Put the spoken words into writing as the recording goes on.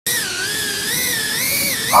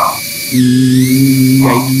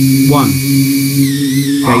Gate 1.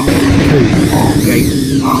 Gate 2. Gate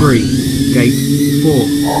 3. Gate 4.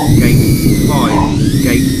 Gate 5.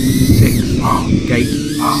 Gate 6. Gate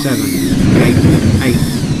 7. Gate 8.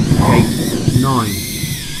 Gate 9.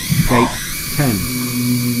 Gate 10.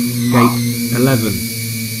 Gate 11.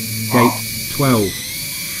 Gate 12.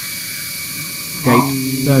 Gate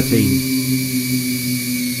 13.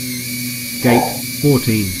 Gate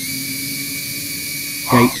 14.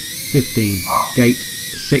 Gate 15. Gate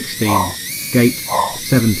 16. Gate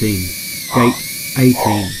 17. Gate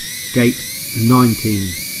 18. Gate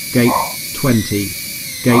 19. Gate 20.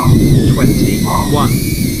 Gate 21.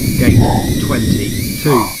 Gate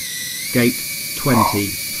 22. Gate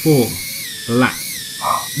 24. Lap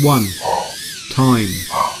 1. Time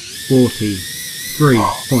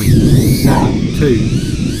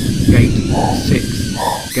 43.72. Gate 6.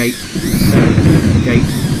 Gate 7.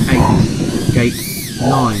 Gate 8. Gate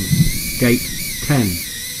 9. Gate 10.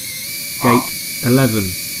 Gate 11.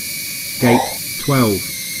 Gate 12.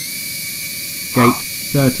 Gate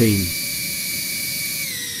 13.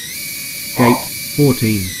 Gate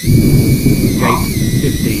 14. Gate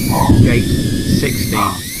 15. Gate 16.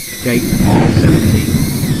 Gate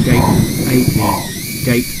 17. Gate 18.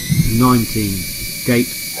 Gate 19. Gate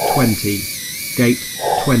 20. Gate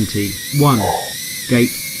 21.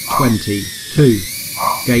 Gate 22.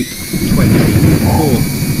 Gate 24.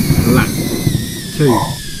 Lap 2.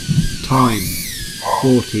 Time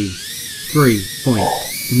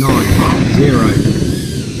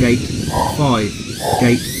 43.90. Gate 5.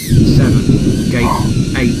 Gate 7. Gate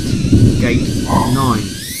 8. Gate 9.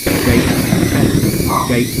 Gate 10.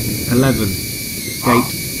 Gate 11. Gate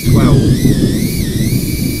 12.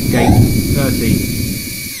 Gate 13.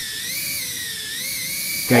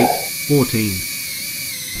 Gate 14.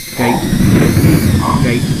 Gate 15.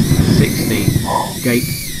 Gate 16. Gate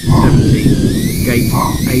 17. Gate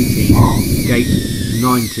 18. Gate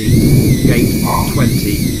 19. Gate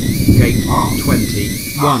 20. Gate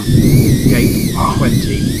 21. Gate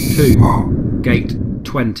 22. Gate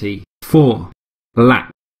 24.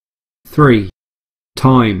 Lap 3.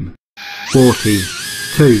 Time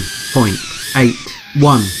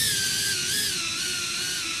 42.81.